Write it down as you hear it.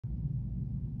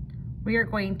we are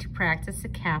going to practice the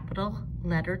capital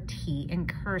letter T in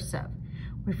cursive.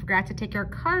 We forgot to take our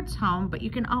cards home, but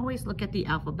you can always look at the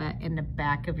alphabet in the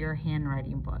back of your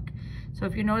handwriting book. So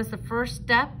if you notice the first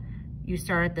step, you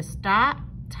start at the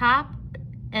top,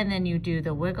 and then you do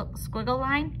the squiggle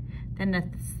line. Then the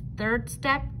third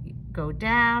step, go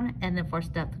down, and the fourth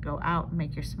step, go out and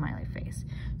make your smiley face.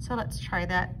 So let's try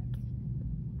that.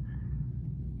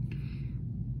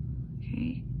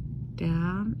 Okay,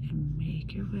 down and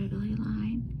make your wiggly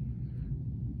line.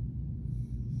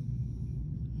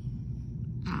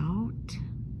 Out.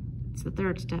 It's the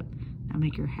third step. Now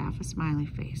make your half a smiley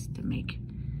face to make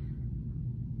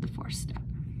the fourth step.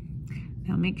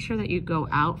 Now make sure that you go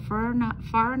out far enough.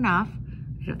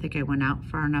 I don't think I went out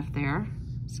far enough there.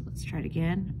 So let's try it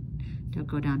again. Don't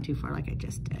go down too far like I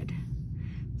just did.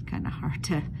 It's kind of hard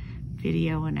to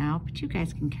video and out, but you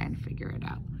guys can kind of figure it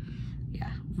out.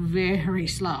 Yeah, very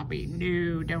sloppy.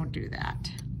 No, don't do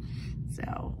that.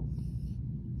 So,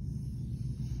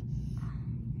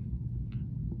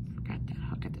 forgot that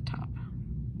hook at the top.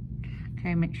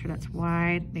 Okay, make sure that's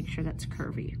wide, make sure that's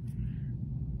curvy.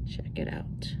 Check it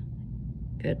out.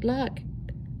 Good luck.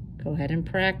 Go ahead and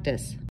practice.